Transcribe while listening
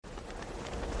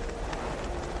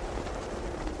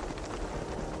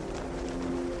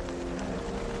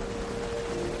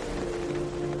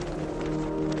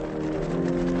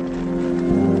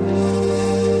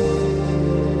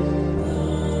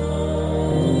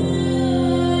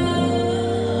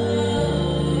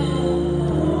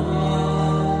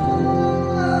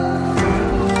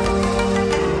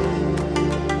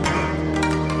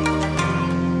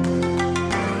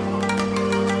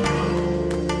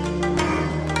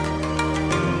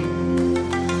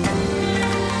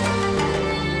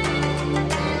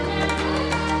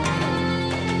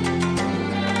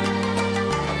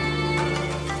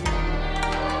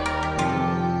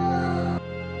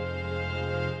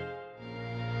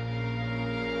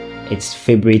It's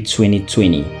February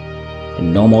 2020, a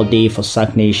normal day for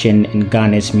Sark Nation and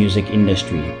Ghana's music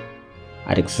industry.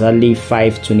 At exactly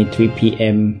 5:23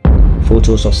 p.m.,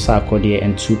 photos of Sarkodie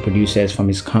and two producers from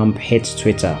his camp hit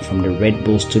Twitter from the Red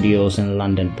Bull Studios in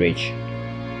London Bridge.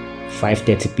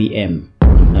 5:30 p.m.,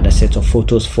 another set of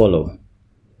photos follow.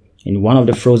 In one of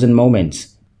the frozen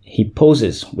moments, he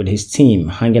poses with his team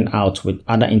hanging out with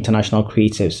other international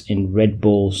creatives in Red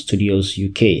Bull Studios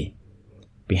UK.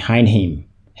 Behind him,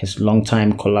 his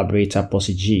longtime collaborator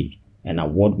Posse G and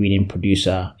award-winning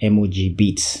producer MOG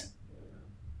Beats.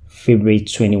 February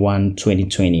 21,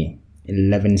 2020,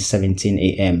 11:17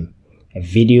 a.m. A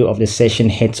video of the session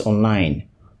hits online.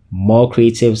 More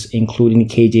creatives, including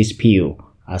KJ's PO,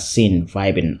 are seen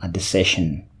vibing at the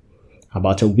session.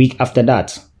 About a week after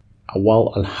that,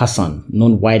 Awal Al-Hassan,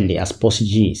 known widely as Posse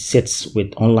G, sits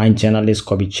with online journalist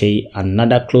Kobe Che,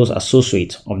 another close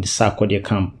associate of the Sarkodie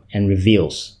camp, and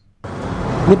reveals.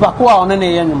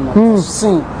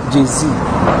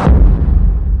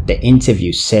 The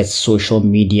interview sets social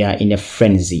media in a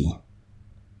frenzy.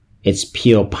 It's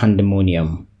pure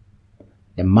pandemonium.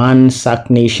 The man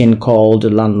Sark Nation called the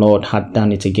landlord had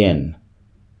done it again.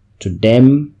 To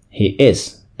them, he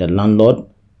is the landlord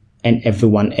and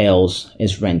everyone else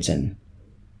is renting.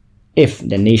 If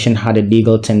the nation had a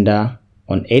legal tender,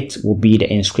 on it will be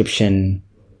the inscription,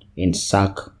 "In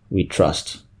Sark we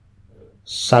trust."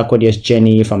 Sarkodie's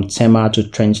journey from Tema to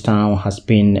Trenchtown has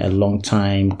been a long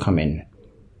time coming.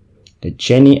 The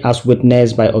journey, as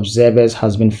witnessed by observers,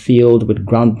 has been filled with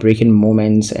groundbreaking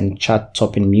moments and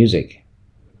chart-topping music.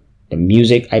 The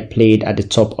music I played at the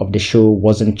top of the show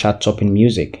wasn't chart-topping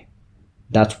music.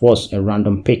 That was a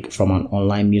random pick from an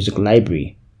online music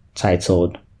library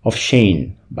titled Of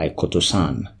Shane by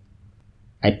Koto-san.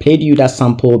 I played you that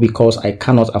sample because I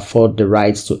cannot afford the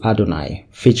rights to Adonai,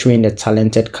 featuring the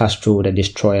talented Castro, the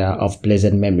destroyer of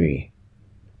blessed memory.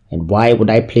 And why would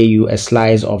I play you a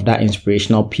slice of that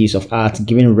inspirational piece of art,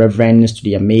 giving reverence to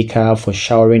their maker for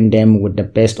showering them with the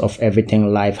best of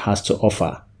everything life has to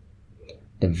offer?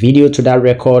 The video to that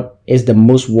record is the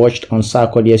most watched on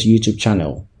Sarkodie's YouTube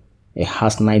channel. It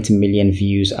has 90 million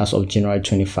views as of January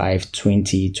 25,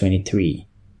 2023.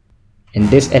 In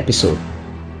this episode,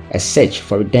 a search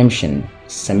for redemption,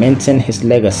 cementing his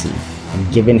legacy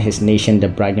and giving his nation the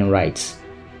bragging rights.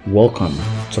 Welcome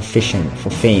to Fishing for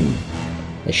Fame,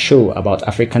 a show about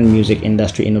African music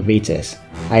industry innovators,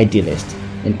 idealists,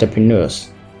 entrepreneurs,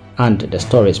 and the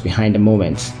stories behind the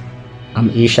moments. I'm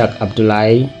Ishaq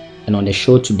Abdullahi, and on the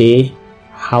show today,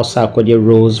 how Sarkodie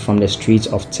rose from the streets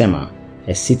of Tema,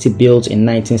 a city built in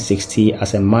 1960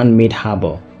 as a man-made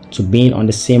harbor, to being on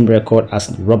the same record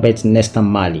as Robert Nesta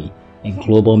Marley, a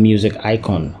global music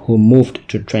icon who moved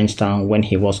to Trenchtown when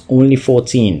he was only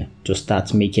 14 to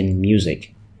start making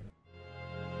music.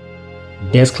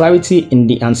 There's clarity in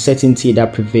the uncertainty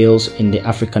that prevails in the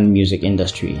African music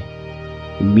industry.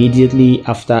 Immediately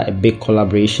after a big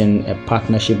collaboration, a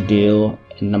partnership deal,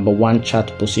 a #1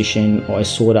 chart position, or a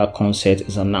sold-out concert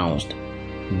is announced,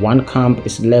 one camp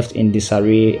is left in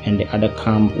disarray and the other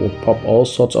camp will pop all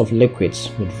sorts of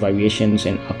liquids with variations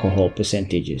in alcohol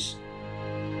percentages.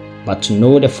 But to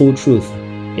know the full truth,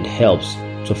 it helps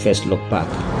to first look back.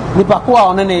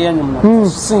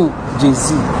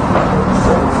 Jay-Z.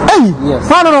 Hey! Yes.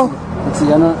 No.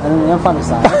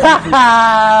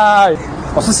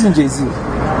 Also sing Jay-Z.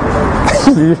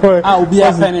 I will be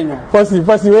a penny.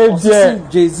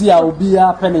 Jay-Z, I will be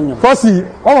a penny.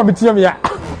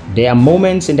 There are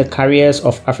moments in the careers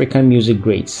of African music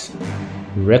greats,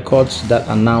 records that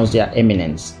announce their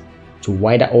eminence to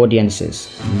wider audiences,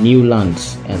 new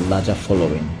lands, and larger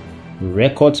following.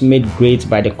 Records made great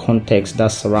by the context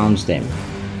that surrounds them.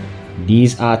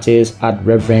 These artists add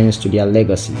reverence to their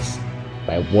legacies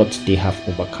by what they have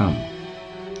overcome.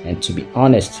 And to be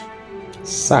honest,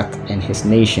 Sark and his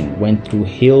nation went through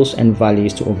hills and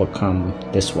valleys to overcome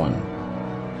this one.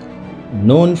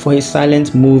 Known for his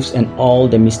silent moves and all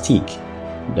the mystique,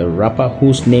 the rapper,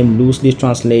 whose name loosely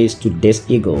translates to Des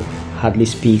Eagle, hardly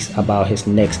speaks about his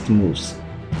next moves.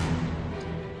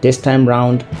 This time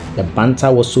round, the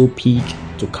banter was so peak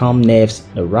to calm nerves.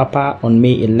 The rapper on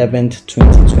May 11,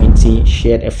 2020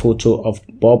 shared a photo of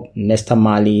Bob Nesta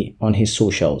Marley on his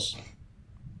socials.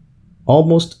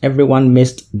 Almost everyone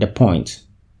missed the point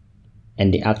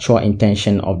and the actual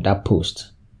intention of that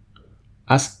post.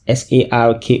 As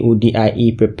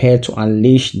Sarkodie prepared to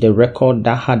unleash the record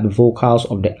that had vocals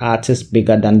of the artist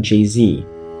bigger than Jay-Z,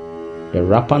 the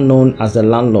rapper known as the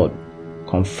Landlord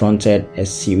confronted a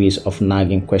series of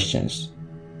nagging questions.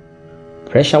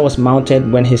 Pressure was mounted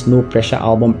when his No Pressure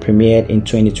album premiered in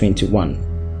 2021.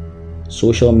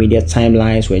 Social media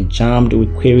timelines were jammed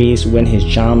with queries when his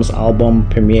Jams album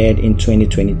premiered in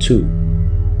 2022.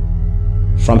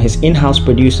 From his in-house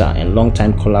producer and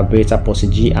longtime collaborator Posy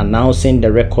G announcing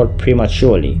the record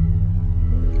prematurely,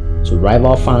 to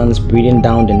rival fans breathing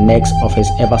down the necks of his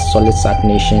ever-solid Sack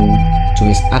Nation, to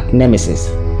his arch-nemesis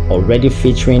already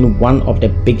featuring one of the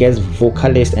biggest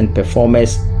vocalists and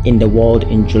performers in the world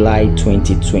in July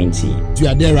 2020. You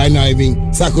are there right now, even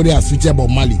Sarkodie has featured Bob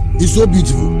Marley. It's so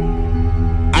beautiful.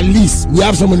 At least we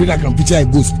have someone that can feature a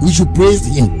ghost. We should praise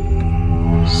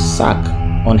him. Sack,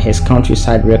 on his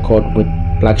Countryside record with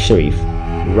Black Sherif,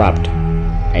 rapped,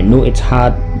 "I know it's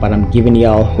hard, but I'm giving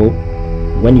y'all hope.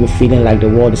 When you're feeling like the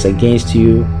world is against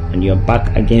you and you're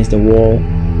back against the wall,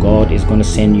 God is gonna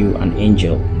send you an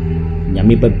angel.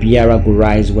 Nyamiba biara go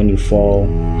rise when you fall,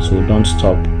 so don't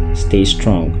stop, stay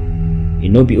strong. You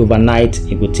know be overnight,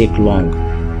 it will take long.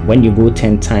 When you go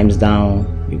 10 times down,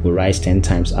 you go rise 10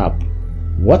 times up."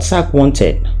 What Sack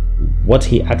wanted, what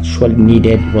he actually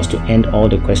needed, was to end all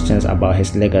the questions about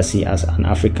his legacy as an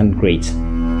African great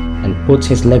and put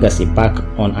his legacy back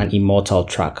on an immortal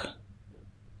track.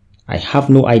 "I have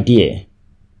no idea,"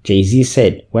 Jay-Z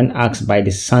said when asked by the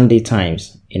Sunday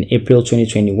Times in April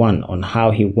 2021 on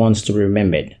how he wants to be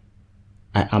remembered.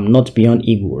 "I am not beyond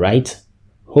ego, right?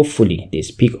 Hopefully they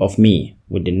speak of me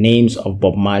with the names of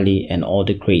Bob Marley and all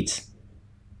the greats.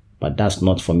 But that's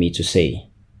not for me to say."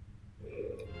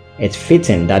 It's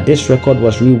fitting that this record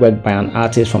was reworked by an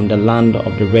artist from the land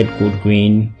of the red, gold,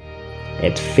 green.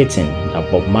 It's fitting that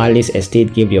Bob Marley's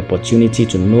estate gave the opportunity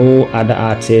to no other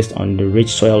artist on the rich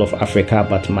soil of Africa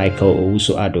but Michael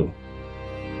Owusu-Addo.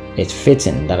 It's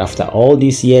fitting that after all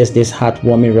these years this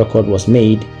heartwarming record was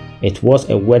made, it was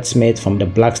a wordsmith from the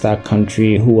Black Star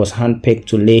country who was handpicked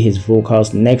to lay his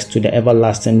vocals next to the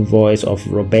everlasting voice of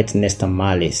Robert Nesta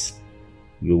Marlis.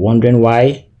 You wondering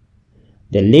why?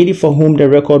 The lady for whom the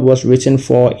record was written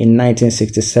for in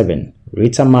 1967,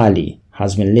 Rita Marley,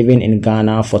 has been living in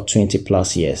Ghana for 20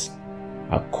 plus years,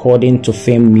 according to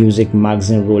famed music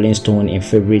magazine Rolling Stone in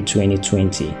February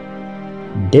 2020.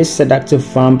 This seductive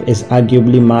vamp is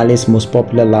arguably Marley's most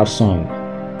popular love song.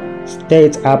 Stir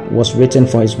It Up was written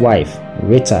for his wife,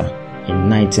 Rita, in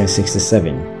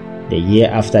 1967, the year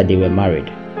after they were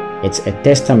married. It's a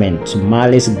testament to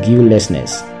Marley's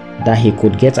guilelessness that he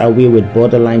could get away with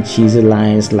borderline cheesy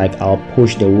lines like "I'll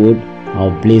push the wood,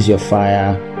 I'll blaze your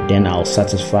fire, then I'll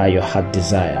satisfy your heart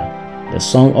desire." The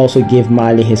song also gave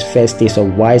Marley his first taste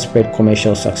of widespread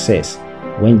commercial success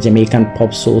when Jamaican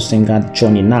pop soul singer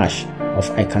Johnny Nash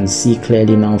of I Can See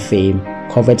Clearly Now fame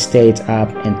covered Stir It Up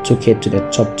and took it to the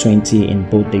top 20 in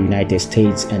both the United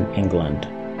States and England.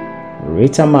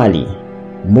 Rita Marley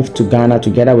moved to Ghana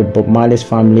together with Bob Marley's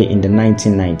family in the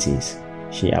 1990s.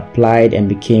 She applied and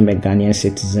became a Ghanaian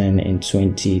citizen in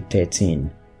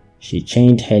 2013. She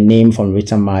changed her name from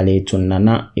Rita Marley to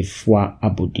Nana Ifua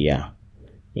Abudia.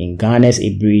 In Ghana's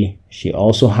Ibri, she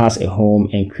also has a home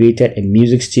and created a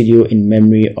music studio in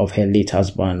memory of her late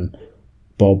husband,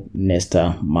 Bob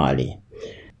Nesta Marley.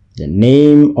 The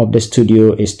name of the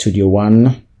studio is Studio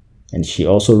One, and she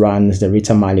also runs the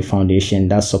Rita Marley Foundation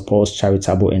that supports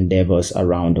charitable endeavors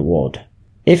around the world.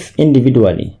 If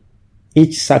individually,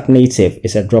 each Sack native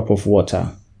is a drop of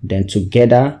water, then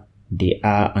together they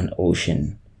are an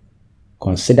ocean.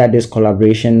 Consider this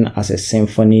collaboration as a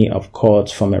symphony of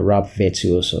chords from a rap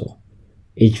virtuoso.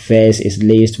 Each verse is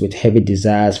laced with heavy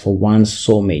desires for one's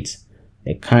soulmate,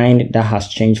 the kind that has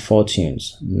changed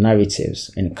fortunes,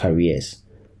 narratives, and careers.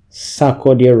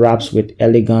 Sarkodie raps with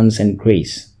elegance and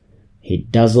grace. He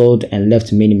dazzled and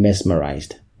left many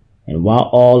mesmerized. And while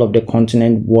all of the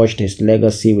continent watched his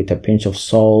legacy with a pinch of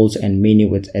salt and many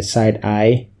with a side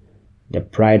eye, the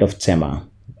pride of Tema,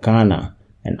 Ghana,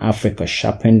 and Africa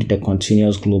sharpened the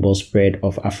continuous global spread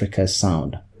of Africa's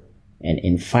sound. And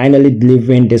in finally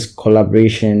delivering this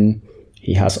collaboration,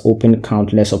 he has opened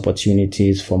countless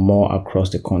opportunities for more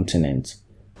across the continent.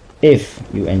 If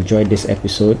you enjoyed this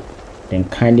episode, then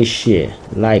kindly share,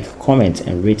 like, comment,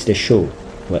 and rate the show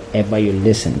wherever you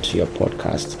listen to your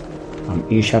podcast. I'm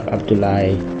Ishaq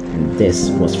Abdullahi, and this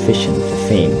was Fishing for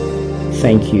Fame.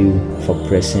 Thank you for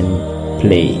pressing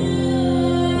play.